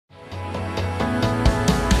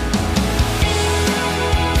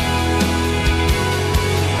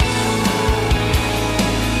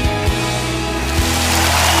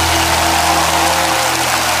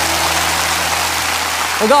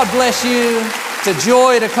God bless you. It's a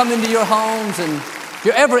joy to come into your homes. And if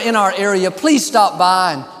you're ever in our area, please stop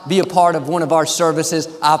by and be a part of one of our services.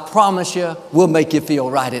 I promise you, we'll make you feel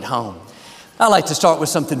right at home. I like to start with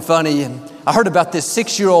something funny. And I heard about this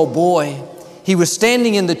 6-year-old boy. He was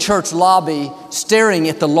standing in the church lobby staring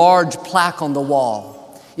at the large plaque on the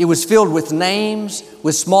wall. It was filled with names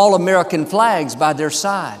with small American flags by their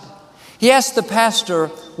side. He asked the pastor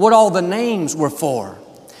what all the names were for.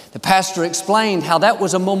 The pastor explained how that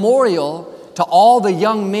was a memorial to all the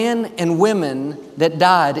young men and women that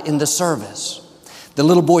died in the service. The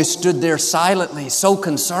little boy stood there silently, so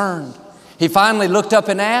concerned. He finally looked up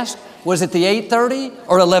and asked, was it the 8:30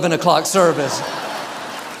 or 11 o'clock service?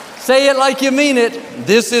 Say it like you mean it.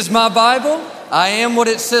 This is my Bible. I am what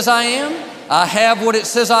it says I am. I have what it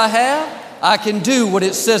says I have. I can do what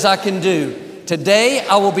it says I can do. Today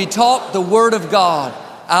I will be taught the Word of God.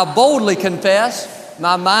 I boldly confess,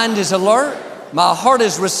 my mind is alert, my heart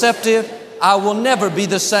is receptive. I will never be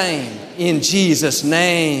the same. In Jesus'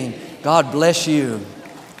 name, God bless you.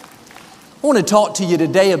 I want to talk to you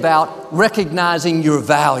today about recognizing your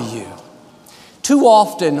value. Too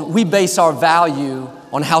often we base our value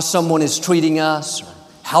on how someone is treating us, or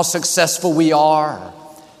how successful we are, or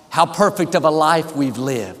how perfect of a life we've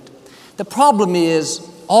lived. The problem is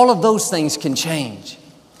all of those things can change.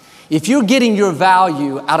 If you're getting your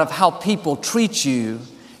value out of how people treat you,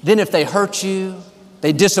 then if they hurt you,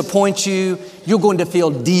 they disappoint you, you're going to feel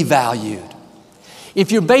devalued.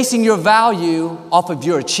 If you're basing your value off of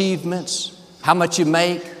your achievements, how much you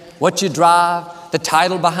make, what you drive, the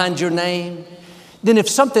title behind your name, then if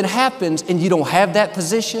something happens and you don't have that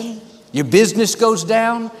position, your business goes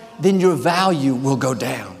down, then your value will go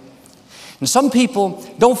down. And some people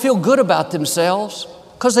don't feel good about themselves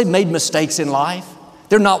because they've made mistakes in life.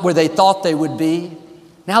 They're not where they thought they would be.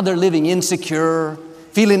 Now they're living insecure,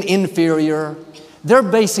 feeling inferior. They're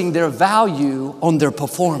basing their value on their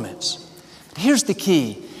performance. But here's the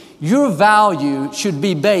key. Your value should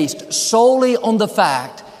be based solely on the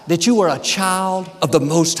fact that you are a child of the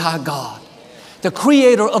Most High God. The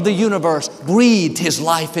Creator of the universe breathed His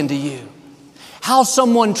life into you. How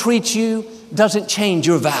someone treats you doesn't change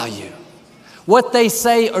your value. What they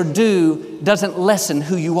say or do doesn't lessen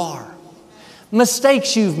who you are.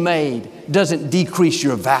 Mistakes you've made doesn't decrease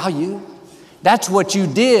your value. That's what you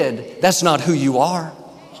did. That's not who you are.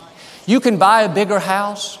 You can buy a bigger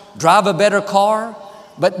house, drive a better car,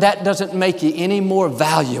 but that doesn't make you any more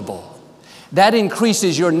valuable. That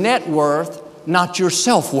increases your net worth, not your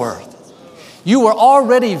self-worth. You were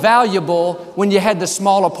already valuable when you had the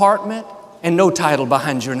small apartment and no title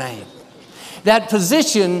behind your name. That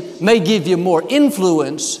position may give you more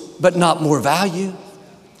influence, but not more value.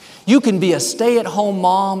 You can be a stay-at-home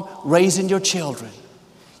mom raising your children.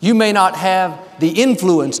 You may not have the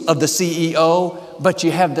influence of the CEO, but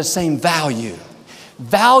you have the same value.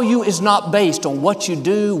 Value is not based on what you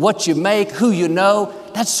do, what you make, who you know.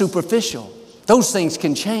 That's superficial. Those things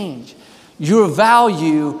can change. Your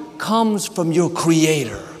value comes from your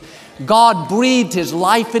Creator. God breathed His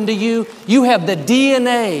life into you. You have the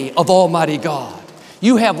DNA of Almighty God.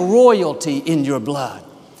 You have royalty in your blood.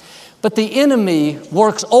 But the enemy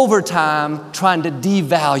works overtime trying to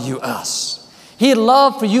devalue us. He'd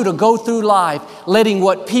love for you to go through life letting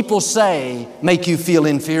what people say make you feel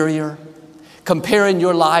inferior, comparing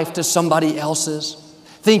your life to somebody else's,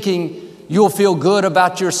 thinking you'll feel good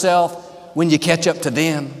about yourself when you catch up to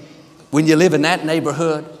them, when you live in that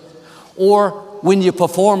neighborhood, or when you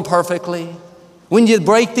perform perfectly, when you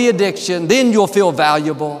break the addiction, then you'll feel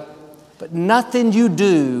valuable. But nothing you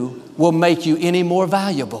do will make you any more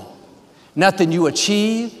valuable. Nothing you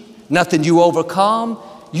achieve, nothing you overcome,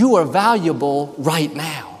 you are valuable right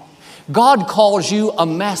now. God calls you a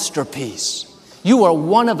masterpiece. You are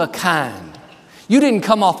one of a kind. You didn't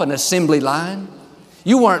come off an assembly line.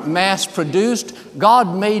 You weren't mass produced.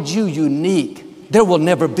 God made you unique. There will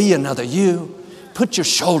never be another you. Put your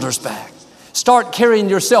shoulders back. Start carrying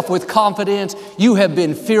yourself with confidence. You have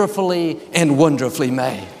been fearfully and wonderfully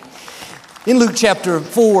made. In Luke chapter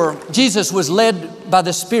 4, Jesus was led by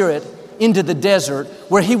the Spirit into the desert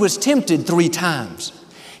where He was tempted 3 times.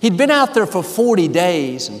 He'd been out there for 40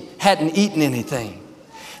 days and hadn't eaten anything.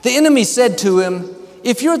 The enemy said to Him,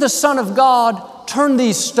 if you're the Son of God, turn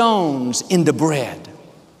these stones into bread.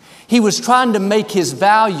 He was trying to make His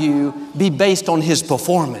value be based on His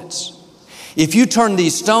performance. If you turn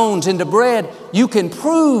these stones into bread, you can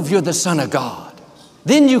prove you're the Son of God.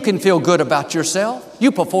 Then you can feel good about yourself.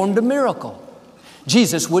 You performed a miracle.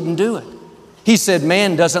 Jesus wouldn't do it. He said,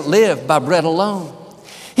 man doesn't live by bread alone.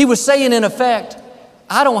 He was saying, in effect,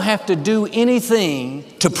 I don't have to do anything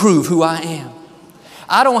to prove who I am.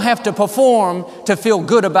 I don't have to perform to feel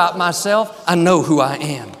good about myself. I know who I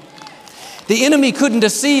am. The enemy couldn't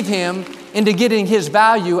deceive him into getting his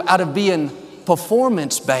value out of being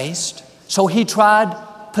performance-based, so he tried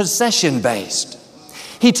possession-based.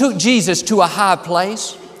 He took Jesus to a high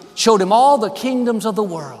place, showed him all the kingdoms of the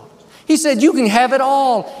world. He said, you can have it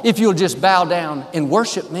all if you'll just bow down and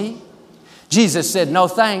worship me. Jesus said, no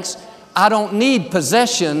thanks. I don't need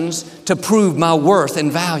possessions to prove my worth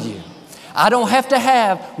and value. I don't have to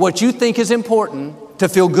have what you think is important to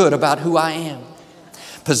feel good about who I am.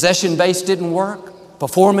 Possession-based didn't work.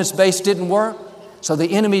 Performance-based didn't work. So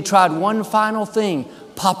the enemy tried one final thing,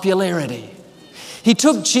 popularity. He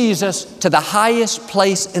took Jesus to the highest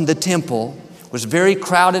place in the temple. It was very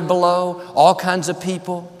crowded below, all kinds of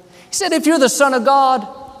people. He said, if you're the Son of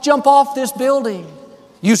God, jump off this building.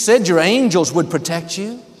 You said your angels would protect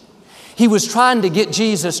you. He was trying to get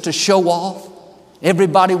Jesus to show off.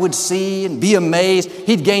 Everybody would see and be amazed.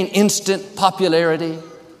 He'd gain instant popularity.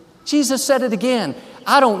 Jesus said it again.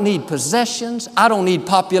 I don't need possessions. I don't need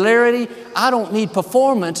popularity. I don't need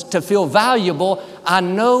performance to feel valuable. I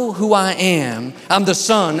know who I am. I'm the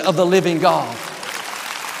Son of the living God.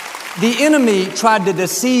 The enemy tried to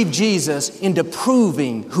deceive Jesus into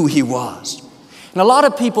proving who he was. And a lot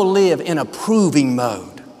of people live in a proving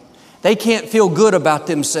mode. They can't feel good about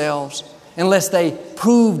themselves unless they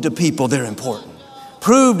prove to people they're important.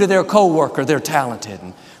 Prove to their coworker they're talented.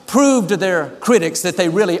 And prove to their critics that they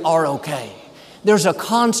really are okay. There's a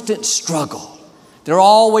constant struggle. They're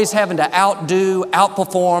always having to outdo,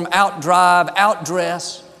 outperform, outdrive,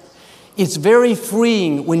 outdress. It's very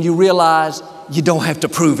freeing when you realize you don't have to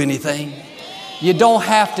prove anything. You don't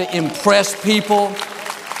have to impress people.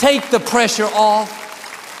 Take the pressure off.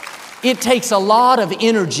 It takes a lot of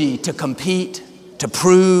energy to compete, to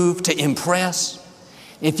prove, to impress.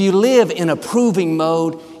 If you live in a proving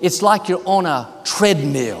mode, it's like you're on a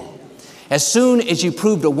treadmill. As soon as you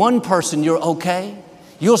prove to one person you're okay,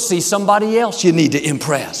 you'll see somebody else you need to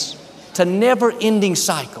impress. It's a never-ending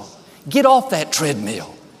cycle. Get off that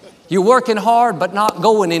treadmill. You're working hard but not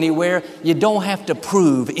going anywhere. You don't have to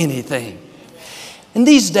prove anything. And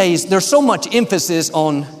these days, there's so much emphasis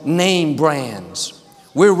on name brands.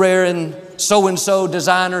 We're wearing so-and-so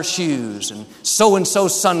designer shoes and so-and-so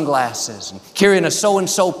sunglasses and carrying a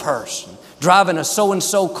so-and-so purse and driving a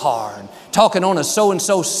so-and-so car and talking on a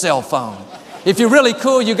so-and-so cell phone. If you're really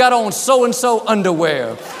cool, you got on so-and-so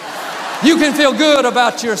underwear. You can feel good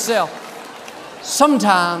about yourself.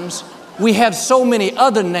 Sometimes we have so many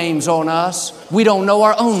other names on us, we don't know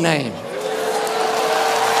our own name.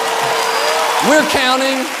 We're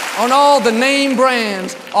counting on all the name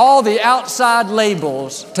brands, all the outside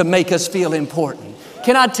labels to make us feel important.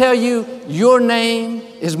 Can I tell you, your name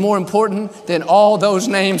is more important than all those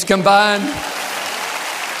names combined?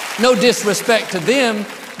 No disrespect to them,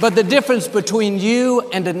 but the difference between you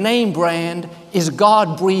and a name brand is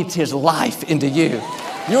God breathed His life into you.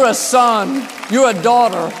 You're a son, you're a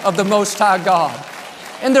daughter of the Most High God.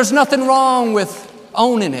 And there's nothing wrong with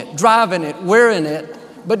owning it, driving it, wearing it,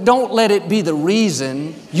 but don't let it be the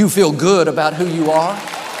reason you feel good about who you are.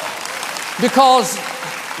 Because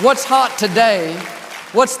what's hot today,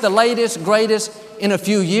 what's the latest, greatest, in a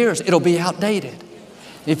few years, it'll be outdated.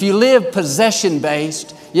 If you live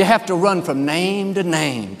possession-based, you have to run from name to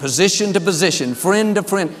name, position to position, friend to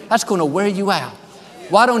friend. That's going to wear you out.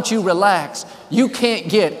 Why don't you relax? You can't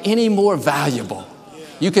get any more valuable.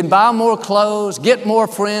 You can buy more clothes, get more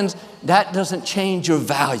friends. That doesn't change your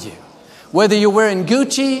value. Whether you're wearing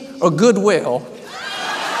Gucci or Goodwill,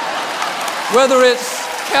 whether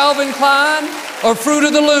it's Calvin Klein or Fruit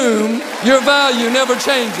of the Loom, your value never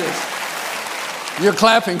changes. You're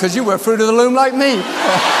clapping because you wear Fruit of the Loom like me.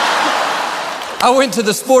 I went to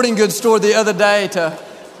the sporting goods store the other day to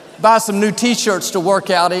buy some new t-shirts to work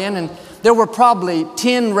out in, and there were probably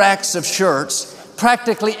 10 racks of shirts.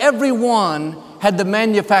 Practically every one had the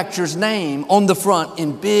manufacturer's name on the front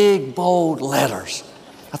in big, bold letters.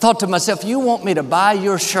 I thought to myself, you want me to buy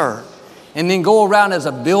your shirt and then go around as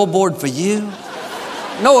a billboard for you?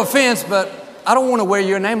 No offense, but I don't want to wear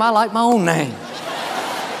your name. I like my own name.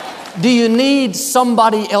 Do you need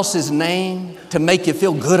somebody else's name to make you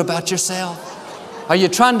feel good about yourself? Are you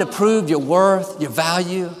trying to prove your worth, your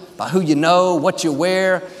value by who you know, what you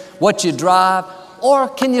wear, what you drive? Or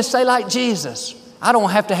can you say like Jesus, I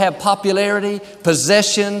don't have to have popularity,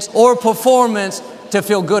 possessions, or performance to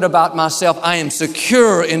feel good about myself. I am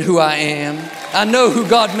secure in who I am. I know who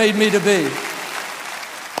God made me to be.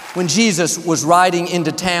 When Jesus was riding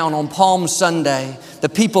into town on Palm Sunday, the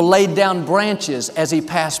people laid down branches as He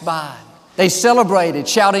passed by. They celebrated,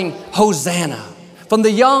 shouting, Hosanna. From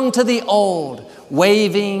the young to the old,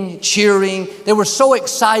 waving, cheering. They were so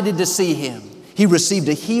excited to see him. He received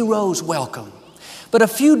a hero's welcome. But a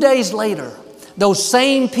few days later, those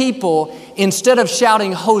same people, instead of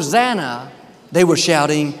shouting Hosanna, they were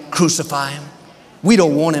shouting, crucify him. We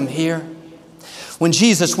don't want him here. When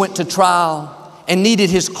Jesus went to trial and needed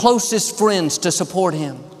his closest friends to support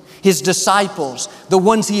him, his disciples, the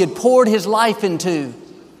ones he had poured his life into,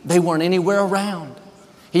 they weren't anywhere around.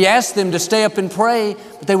 He asked them to stay up and pray,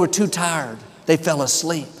 but they were too tired. They fell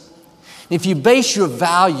asleep. If you base your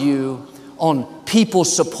value on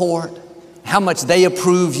people's support, how much they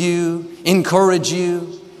approve you, encourage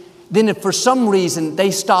you, then if for some reason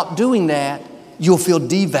they stop doing that, you'll feel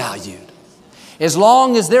devalued. As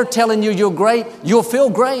long as they're telling you you're great, you'll feel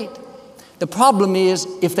great. The problem is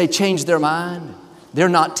if they change their mind, they're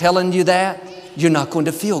not telling you that, you're not going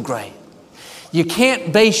to feel great. You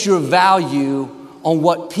can't base your value on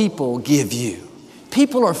what people give you.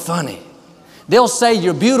 People are funny. They'll say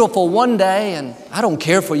you're beautiful one day and I don't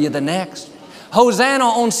care for you the next. Hosanna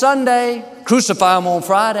on Sunday, crucify them on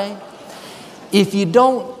Friday. If you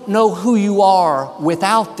don't know who you are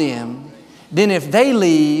without them, then if they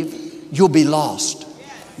leave, you'll be lost.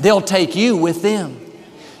 They'll take you with them.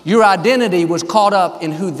 Your identity was caught up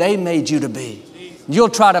in who they made you to be. You'll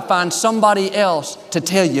try to find somebody else to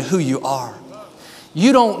tell you who you are.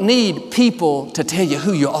 You don't need people to tell you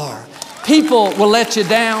who you are. People will let you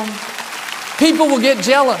down. People will get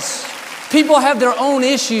jealous. People have their own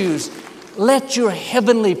issues. Let your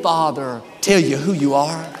Heavenly Father tell you who you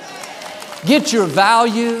are. Get your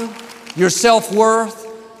value, your self-worth,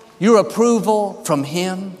 your approval from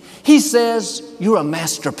Him. He says you're a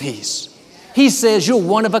masterpiece. He says you're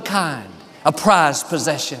one of a kind, a prized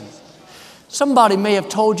possession. Somebody may have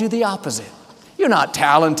told you the opposite. You're not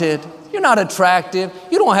talented. You're not attractive.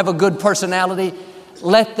 You don't have a good personality.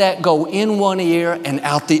 Let that go in one ear and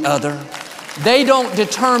out the other. They don't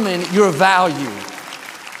determine your value.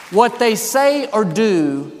 What they say or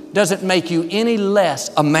do doesn't make you any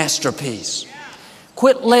less a masterpiece.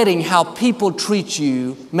 Quit letting how people treat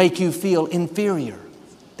you make you feel inferior.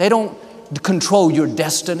 They don't control your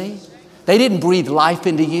destiny. They didn't breathe life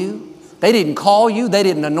into you. They didn't call you. They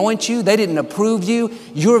didn't anoint you. They didn't approve you.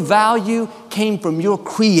 Your value came from your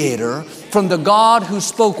Creator, from the God who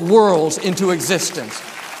spoke worlds into existence.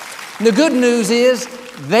 And the good news is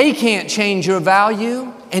they can't change your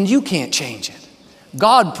value and you can't change it.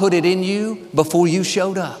 God put it in you before you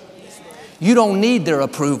showed up. You don't need their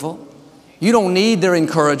approval. You don't need their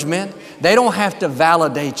encouragement. They don't have to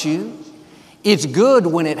validate you. It's good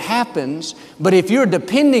when it happens, but if you're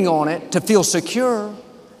depending on it to feel secure,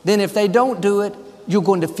 then if they don't do it, you're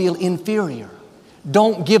going to feel inferior.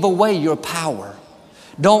 Don't give away your power.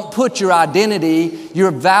 Don't put your identity,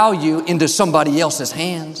 your value into somebody else's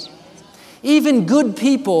hands. Even good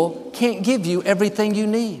people can't give you everything you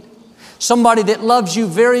need. Somebody that loves you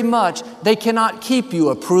very much, they cannot keep you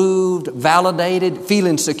approved, validated,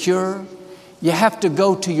 feeling secure. You have to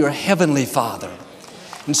go to your Heavenly Father.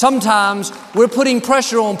 And sometimes we're putting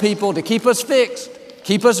pressure on people to keep us fixed,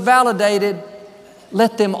 keep us validated.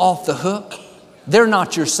 Let them off the hook. They're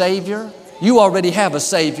not your Savior. You already have a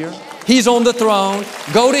Savior. He's on the throne.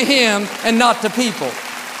 Go to Him and not to people.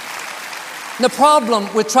 The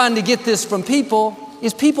problem with trying to get this from people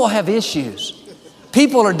is people have issues.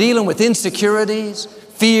 People are dealing with insecurities,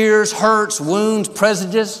 fears, hurts, wounds,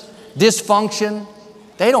 prejudice, dysfunction.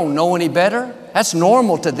 They don't know any better. That's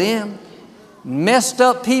normal to them. Messed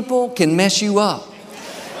up people can mess you up.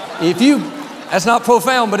 That's not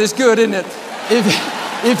profound, but it's good, isn't it?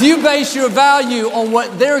 If you base your value on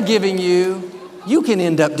what they're giving you, you can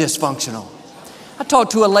end up dysfunctional. I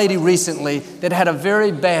talked to a lady recently that had a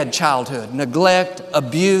very bad childhood, neglect,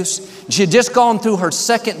 abuse. She had just gone through her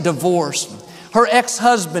second divorce. Her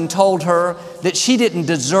ex-husband told her that she didn't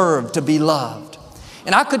deserve to be loved.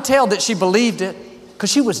 And I could tell that she believed it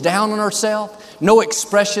because she was down on herself, no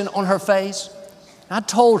expression on her face. I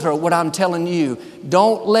told her what I'm telling you.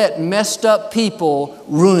 Don't let messed up people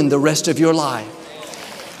ruin the rest of your life.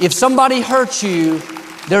 If somebody hurts you,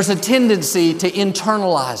 there's a tendency to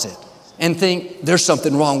internalize it and think there's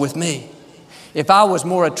something wrong with me. If I was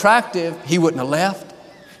more attractive, he wouldn't have left.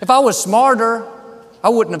 If I was smarter, I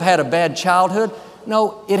wouldn't have had a bad childhood.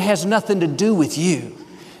 No, it has nothing to do with you.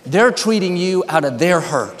 They're treating you out of their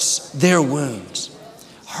hurts, their wounds.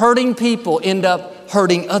 Hurting people end up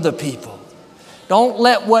hurting other people. Don't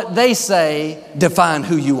let what they say define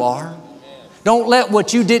who you are. Don't let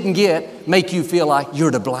what you didn't get make you feel like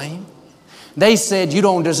you're to blame. They said you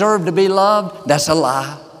don't deserve to be loved. That's a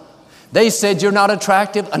lie. They said you're not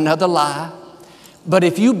attractive. Another lie. But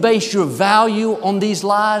if you base your value on these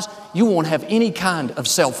lies, you won't have any kind of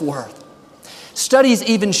self-worth. Studies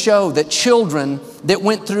even show that children that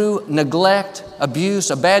went through neglect, abuse,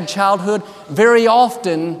 a bad childhood, very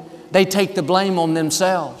often they take the blame on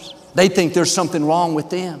themselves. They think there's something wrong with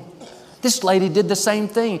them. This lady did the same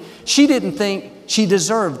thing. She didn't think she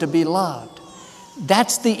deserved to be loved.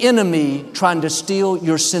 That's the enemy trying to steal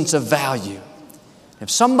your sense of value. If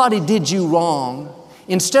somebody did you wrong,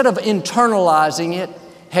 instead of internalizing it,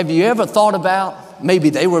 have you ever thought about maybe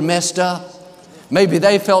they were messed up? Maybe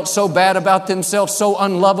they felt so bad about themselves, so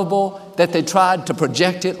unlovable, that they tried to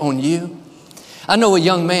project it on you. I know a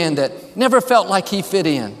young man that never felt like he fit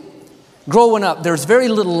in. Growing up, there's very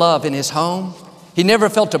little love in his home. He never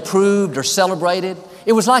felt approved or celebrated.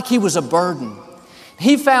 It was like he was a burden.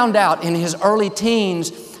 He found out in his early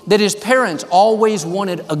teens that his parents always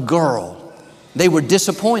wanted a girl. They were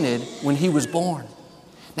disappointed when he was born.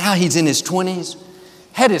 Now he's in his 20s,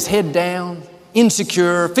 had his head down,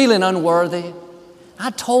 insecure, feeling unworthy. I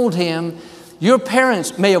told him, your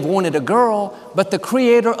parents may have wanted a girl, but the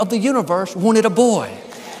creator of the universe wanted a boy.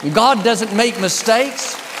 God doesn't make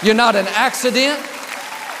mistakes. You're not an accident.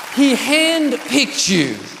 He handpicked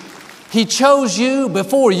you. He chose you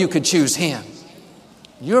before you could choose Him.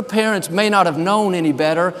 Your parents may not have known any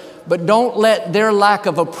better, but don't let their lack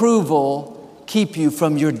of approval keep you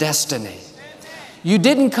from your destiny. You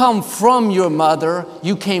didn't come from your mother,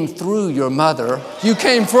 you came through your mother. You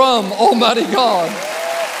came from Almighty God.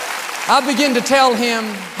 I began to tell him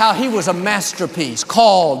how he was a masterpiece,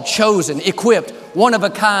 called, chosen, equipped, one of a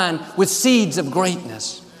kind, with seeds of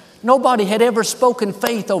greatness. Nobody had ever spoken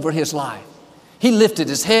faith over his life. He lifted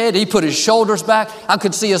his head, he put his shoulders back. I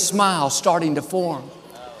could see a smile starting to form.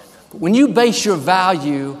 But when you base your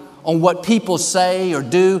value on what people say or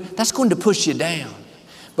do, that's going to push you down.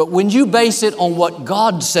 But when you base it on what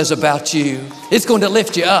God says about you, it's going to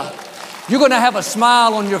lift you up. You're going to have a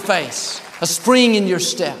smile on your face, a spring in your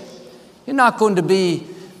step. You're not going to be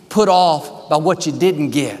put off by what you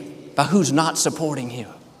didn't get, by who's not supporting you.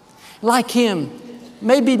 Like him,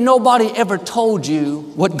 maybe nobody ever told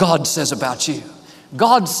you what God says about you.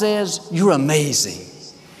 God says you're amazing.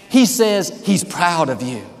 He says He's proud of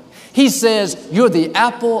you. He says you're the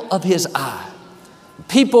apple of His eye.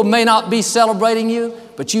 People may not be celebrating you,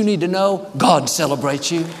 but you need to know God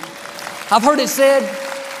celebrates you. I've heard it said,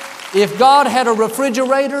 if God had a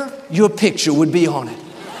refrigerator, your picture would be on it.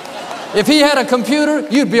 If He had a computer,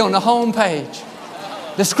 you'd be on the home page.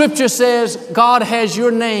 The scripture says God has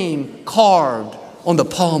your name carved on the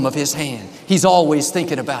palm of His hand. He's always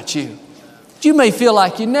thinking about you. You may feel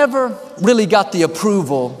like you never really got the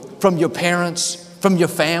approval from your parents, from your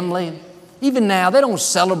family. Even now, they don't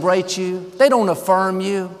celebrate you. They don't affirm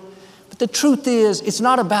you. But the truth is, it's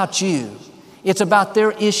not about you. It's about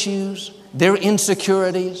their issues, their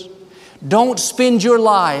insecurities. Don't spend your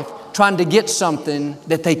life trying to get something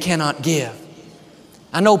that they cannot give.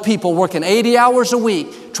 I know people working 80 hours a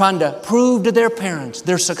week trying to prove to their parents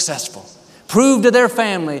they're successful. Prove to their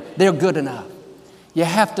family they're good enough. You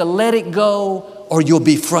have to let it go or you'll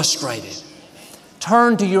be frustrated.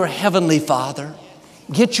 Turn to your Heavenly Father.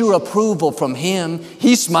 Get your approval from Him.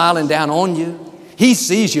 He's smiling down on you. He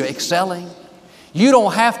sees you excelling. You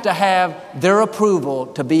don't have to have their approval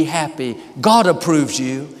to be happy. God approves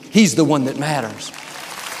you. He's the one that matters.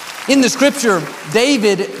 In the scripture,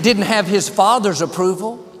 David didn't have his father's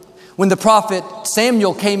approval. When the prophet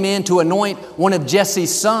Samuel came in to anoint one of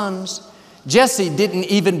Jesse's sons, Jesse didn't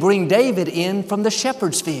even bring David in from the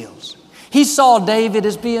shepherd's fields. He saw David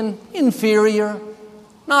as being inferior,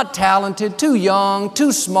 not talented, too young,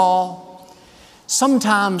 too small.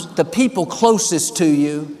 Sometimes the people closest to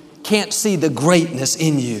you can't see the greatness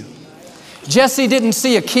in you. Jesse didn't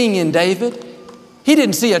see a king in David. He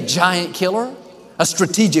didn't see a giant killer, a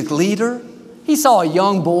strategic leader. He saw a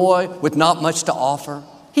young boy with not much to offer.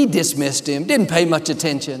 He dismissed him, didn't pay much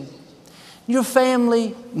attention. Your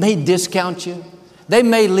family may discount you. They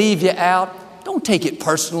may leave you out. Don't take it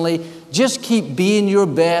personally. Just keep being your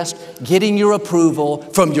best, getting your approval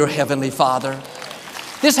from your Heavenly Father.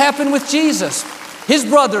 This happened with Jesus. His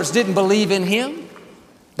brothers didn't believe in Him.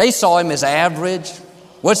 They saw Him as average.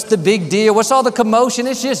 What's the big deal? What's all the commotion?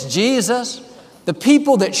 It's just Jesus. The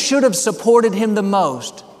people that should have supported Him the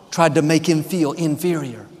most tried to make Him feel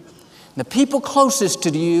inferior. The people closest to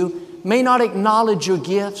you may not acknowledge your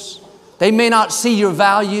gifts. They may not see your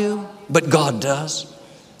value, but God does.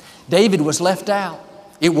 David was left out.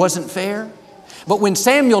 It wasn't fair. But when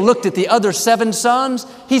Samuel looked at the other 7 sons,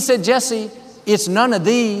 he said, Jesse, it's none of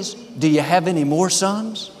these. Do you have any more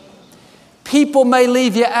sons? People may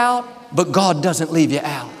leave you out, but God doesn't leave you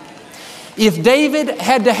out. If David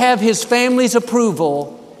had to have his family's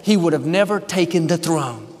approval, he would have never taken the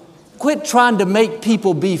throne. Quit trying to make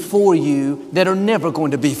people be for you that are never going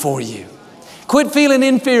to be for you. Quit feeling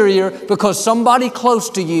inferior because somebody close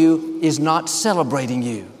to you is not celebrating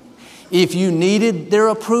you. If you needed their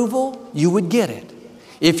approval, you would get it.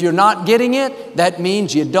 If you're not getting it, that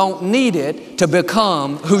means you don't need it to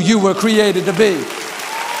become who you were created to be.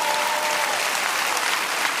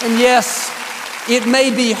 And yes, it may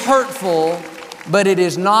be hurtful, but it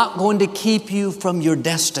is not going to keep you from your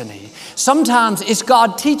destiny. Sometimes it's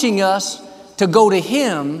God teaching us to go to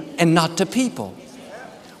Him and not to people.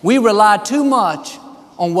 We rely too much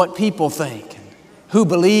on what people think, who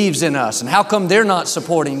believes in us, and how come they're not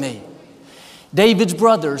supporting me. David's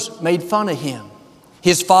brothers made fun of him.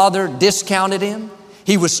 His father discounted him.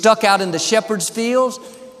 He was stuck out in the shepherd's fields,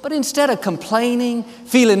 but instead of complaining,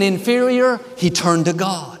 feeling inferior, he turned to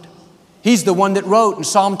God. He's the one that wrote in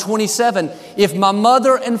Psalm 27, "If my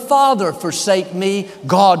mother and father forsake me,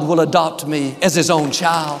 God will adopt me as His own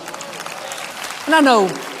child." And I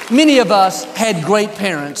know many of us had great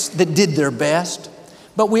parents that did their best,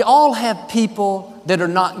 but we all have people that are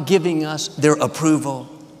not giving us their approval.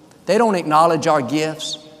 They don't acknowledge our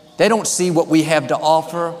gifts. They don't see what we have to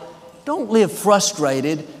offer. Don't live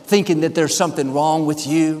frustrated thinking that there's something wrong with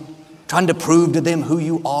you, trying to prove to them who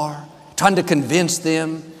you are, trying to convince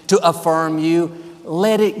them to affirm you.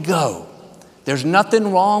 Let it go. There's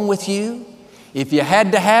nothing wrong with you. If you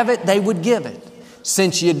had to have it, they would give it.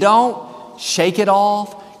 Since you don't, shake it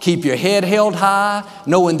off. Keep your head held high,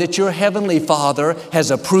 knowing that your Heavenly Father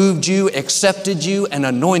has approved you, accepted you, and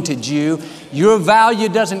anointed you. Your value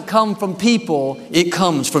doesn't come from people, it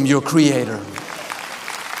comes from your Creator.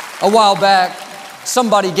 A while back,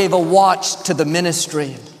 somebody gave a watch to the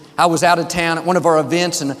ministry. I was out of town at one of our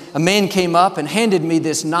events, and a man came up and handed me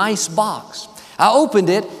this nice box. I opened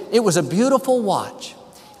it. It was a beautiful watch.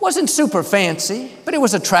 It wasn't super fancy, but it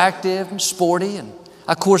was attractive and sporty. And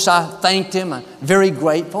of course, I thanked him. I'm very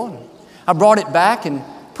grateful. And I brought it back and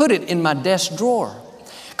put it in my desk drawer.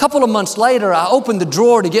 A couple of months later, I opened the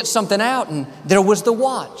drawer to get something out, and there was the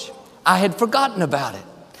watch. I had forgotten about it.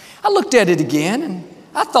 I looked at it again, and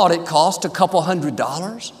I thought it cost a couple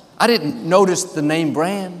 $100. I didn't notice the name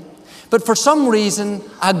brand. But for some reason,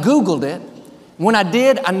 I Googled it. When I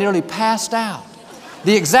did, I nearly passed out.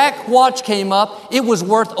 The exact watch came up. It was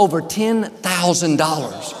worth over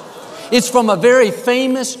 $10,000. It's from a very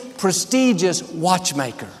famous, prestigious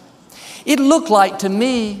watchmaker. It looked like to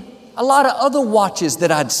me a lot of other watches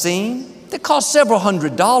that I'd seen that cost several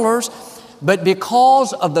 $100s, but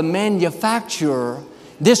because of the manufacturer,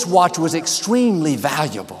 this watch was extremely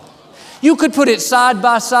valuable. You could put it side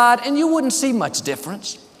by side and you wouldn't see much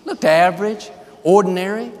difference. Looked average,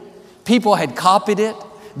 ordinary. People had copied it.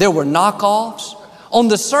 There were knockoffs. On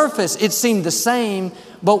the surface, it seemed the same,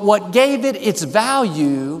 but what gave it its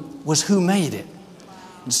value was who made it.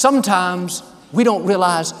 And sometimes we don't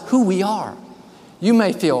realize who we are. You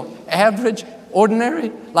may feel average,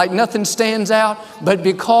 ordinary, like nothing stands out, but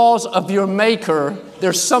because of your maker,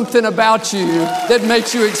 there's something about you that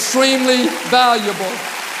makes you extremely valuable.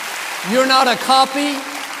 You're not a copy.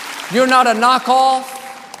 You're not a knockoff.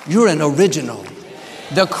 You're an original.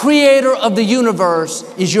 The creator of the universe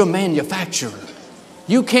is your manufacturer.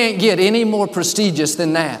 You can't get any more prestigious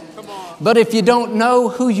than that. But if you don't know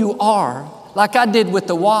who you are, like I did with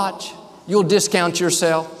the watch, you'll discount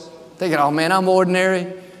yourself, thinking, oh man, I'm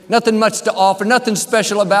ordinary, nothing much to offer, nothing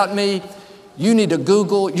special about me. You need to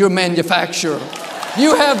Google your manufacturer.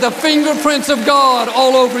 You have the fingerprints of God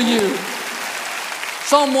all over you.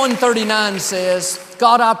 Psalm 139 says,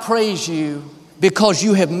 God, I praise you because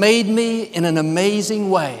you have made me in an amazing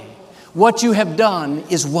way. What you have done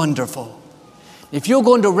is wonderful. If you're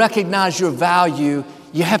going to recognize your value,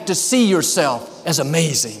 you have to see yourself as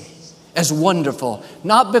amazing, as wonderful,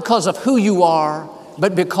 not because of who you are,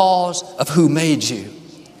 but because of who made you.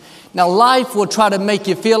 Now, life will try to make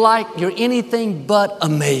you feel like you're anything but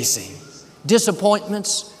amazing.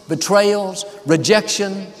 Disappointments, betrayals,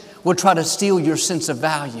 rejection will try to steal your sense of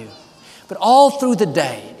value. But all through the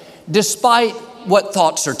day, despite what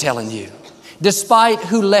thoughts are telling you, despite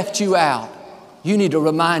who left you out, you need to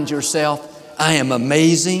remind yourself, I am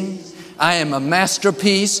amazing. I am a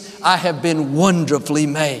masterpiece. I have been wonderfully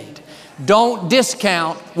made. Don't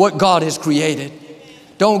discount what God has created.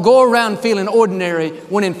 Don't go around feeling ordinary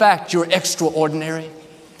when in fact you're extraordinary.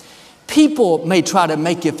 People may try to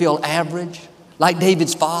make you feel average, like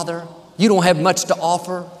David's father. You don't have much to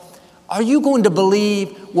offer. Are you going to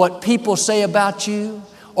believe what people say about you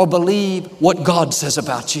or believe what God says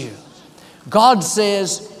about you? God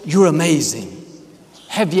says you're amazing.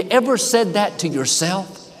 Have you ever said that to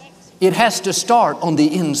yourself? It has to start on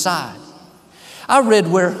the inside. I read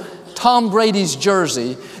where Tom Brady's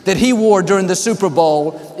jersey that he wore during the Super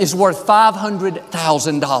Bowl is worth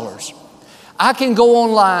 $500,000. I can go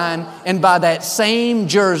online and buy that same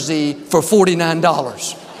jersey for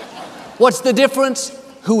 $49. What's the difference?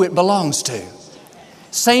 Who it belongs to.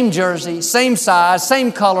 Same jersey, same size,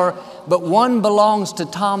 same color, but one belongs to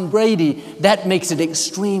Tom Brady. That makes it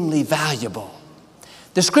extremely valuable.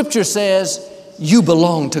 The scripture says you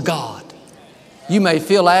belong to God. You may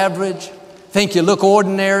feel average, think you look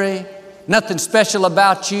ordinary, nothing special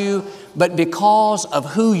about you, but because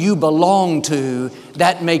of who you belong to,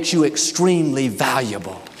 that makes you extremely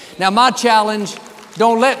valuable. Now, my challenge,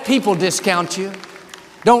 don't let people discount you.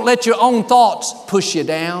 Don't let your own thoughts push you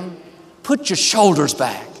down. Put your shoulders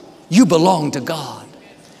back. You belong to God.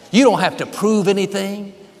 You don't have to prove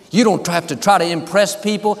anything. You don't have to try to impress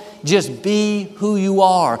people. Just be who you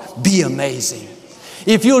are. Be amazing.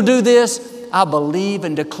 If you'll do this, I believe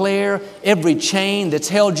and declare every chain that's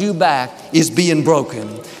held you back is being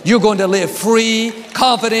broken. You're going to live free,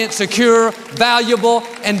 confident, secure, valuable,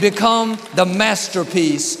 and become the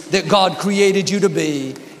masterpiece that God created you to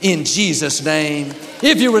be in Jesus' name.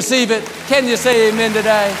 If you receive it, can you say amen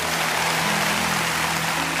today?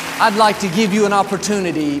 I'd like to give you an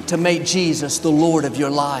opportunity to make Jesus the Lord of your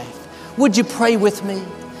life. Would you pray with me?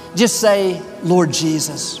 Just say, Lord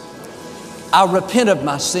Jesus, I repent of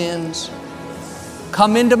my sins.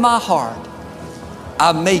 Come into my heart.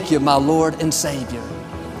 I make you my Lord and Savior.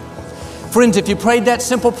 Friends, if you prayed that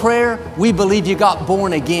simple prayer, we believe you got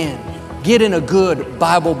born again. Get in a good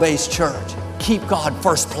Bible-based church. Keep God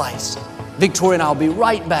first place. Victoria and I will be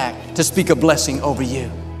right back to speak a blessing over you.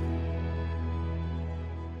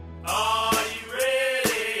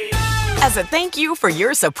 As a thank you for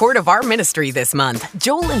your support of our ministry this month,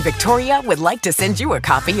 Joel and Victoria would like to send you a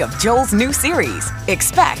copy of Joel's new series,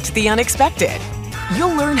 Expect the Unexpected.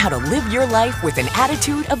 You'll learn how to live your life with an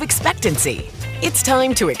attitude of expectancy. It's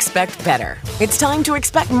time to expect better. It's time to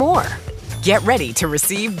expect more. Get ready to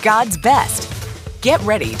receive God's best. Get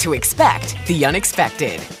ready to expect the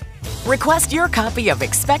unexpected. Request your copy of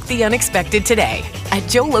Expect the Unexpected today at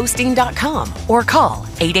joelosteen.com or call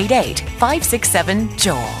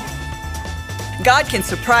 888-567-JOEL. God can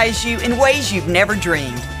surprise you in ways you've never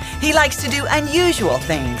dreamed. He likes to do unusual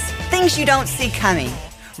things you don't see coming.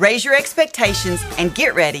 Raise your expectations and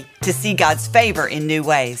get ready to see God's favor in new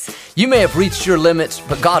ways. You may have reached your limits,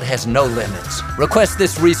 but God has no limits. Request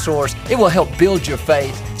this resource. It will help build your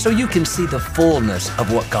faith so you can see the fullness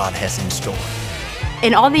of what God has in store.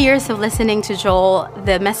 In all the years of listening to Joel,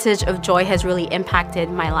 the message of joy has really impacted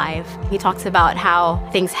my life. He talks about how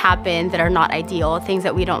things happen that are not ideal, things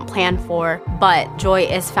that we don't plan for, but joy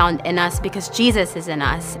is found in us because Jesus is in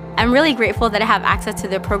us. I'm really grateful that I have access to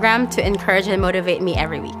the program to encourage and motivate me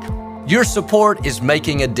every week. Your support is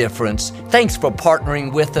making a difference. Thanks for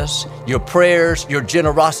partnering with us. Your prayers, your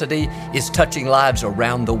generosity is touching lives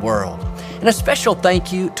around the world. And a special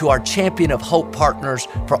thank you to our Champion of Hope partners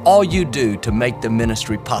for all you do to make the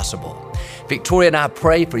ministry possible. Victoria and I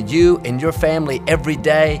pray for you and your family every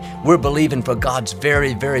day. We're believing for God's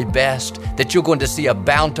very, very best, that you're going to see a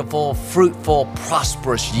bountiful, fruitful,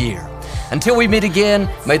 prosperous year. Until we meet again,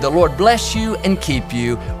 may the Lord bless you and keep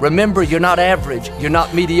you. Remember, you're not average, you're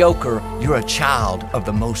not mediocre, you're a child of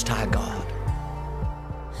the Most High God.